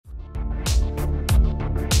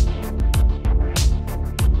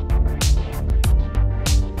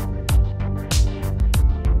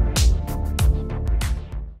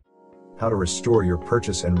How to restore your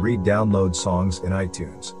purchase and re-download songs in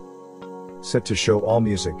iTunes. Set to show all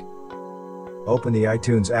music. Open the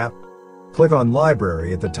iTunes app. Click on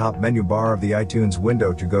Library at the top menu bar of the iTunes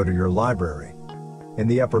window to go to your library. In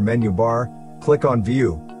the upper menu bar, click on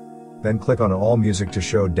View. Then click on All Music to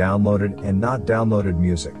show downloaded and not downloaded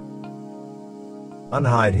music.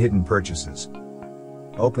 Unhide hidden purchases.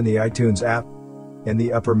 Open the iTunes app. In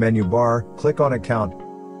the upper menu bar, click on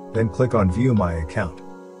Account. Then click on View My Account.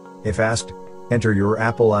 If asked, enter your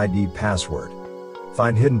Apple ID password.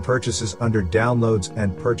 Find hidden purchases under Downloads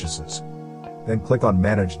and Purchases. Then click on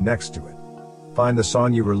Manage next to it. Find the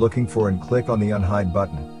song you were looking for and click on the Unhide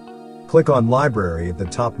button. Click on Library at the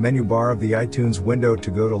top menu bar of the iTunes window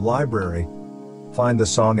to go to Library. Find the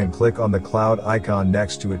song and click on the cloud icon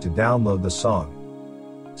next to it to download the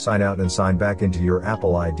song. Sign out and sign back into your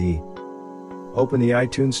Apple ID. Open the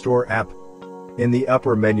iTunes Store app. In the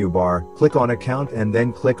upper menu bar, click on Account and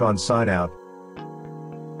then click on Sign Out.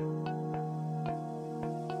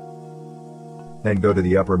 Then go to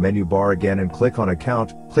the upper menu bar again and click on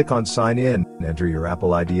Account, click on Sign In, enter your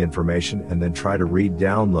Apple ID information and then try to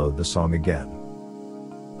re-download the song again.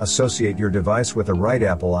 Associate your device with the right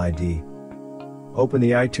Apple ID. Open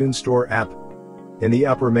the iTunes Store app. In the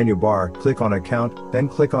upper menu bar, click on Account, then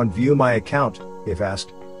click on View My Account. If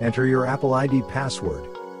asked, enter your Apple ID password.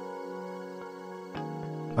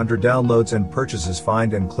 Under Downloads and Purchases,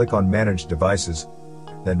 find and click on Manage Devices.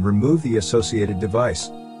 Then remove the associated device.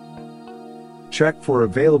 Check for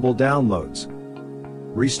available downloads.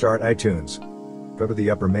 Restart iTunes. Go to the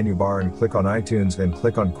upper menu bar and click on iTunes, then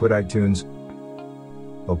click on Quit iTunes.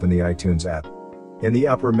 Open the iTunes app. In the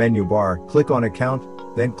upper menu bar, click on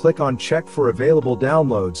Account, then click on Check for available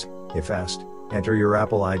downloads. If asked, enter your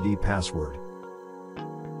Apple ID password.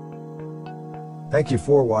 Thank you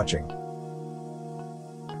for watching.